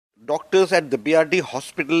Doctors at the BRD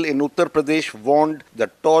hospital in Uttar Pradesh warned the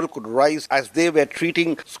toll could rise as they were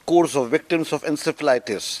treating scores of victims of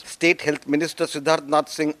encephalitis. State Health Minister Rana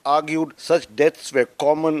Senn argued such deaths were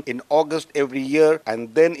common in August every year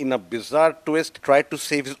and then in a bizarre twist tried to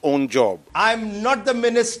save his own job. I'm not the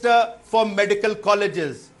minister for medical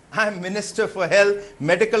colleges. I'm Minister for Health.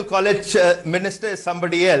 Medical college minister is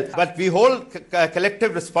somebody else. But we hold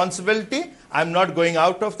collective responsibility. I'm not going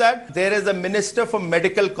out of that. There is a minister for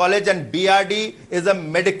medical college and BRD is a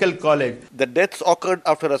medical college. The deaths occurred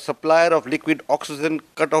after a supplier of liquid oxygen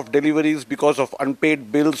cut off deliveries because of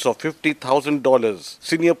unpaid bills of $50,000.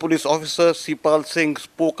 Senior police officer Sipal Singh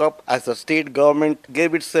spoke up as the state government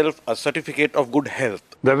gave itself a certificate of good health.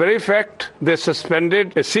 The very fact they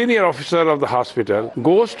suspended a senior officer of the hospital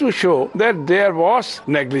goes to show that there was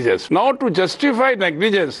negligence. Now, to justify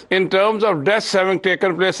negligence in terms of deaths having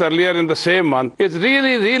taken place earlier in the same month is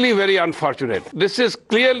really very unfortunate. This is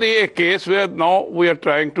clearly a case where now we are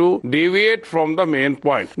trying to deviate from the main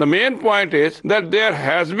point. The main point is that there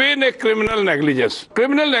has been a criminal negligence.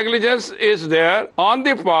 Criminal negligence is there on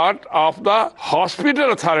the part of the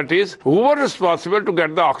hospital authorities who were responsible to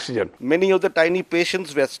get the oxygen. Many of the tiny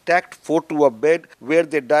patients were stacked 4 to a bed where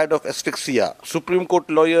they died of asphyxia. Supreme Court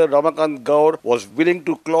lawyer Ramakant Gaur was willing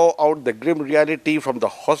to claw out the grim reality from the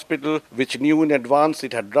hospital, which knew in advance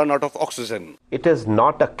it had run out of oxygen. It is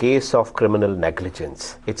not a case of criminal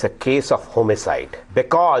negligence. It's a case of homicide.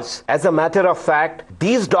 Because, as a matter of fact,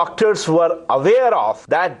 these doctors were aware of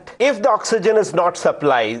that if the oxygen is not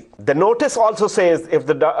supplied, the notice also says if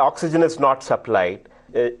the oxygen is not supplied,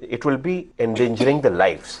 it will be endangering the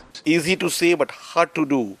lives. Easy to say but hard to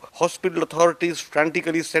do. Hospital authorities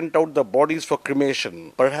frantically sent out the bodies for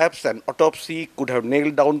cremation. Perhaps an autopsy could have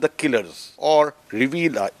nailed down the killers or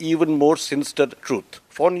revealed an even more sinister truth.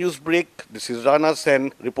 For Newsbreak, this is Rana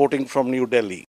Senn reporting from New Delhi.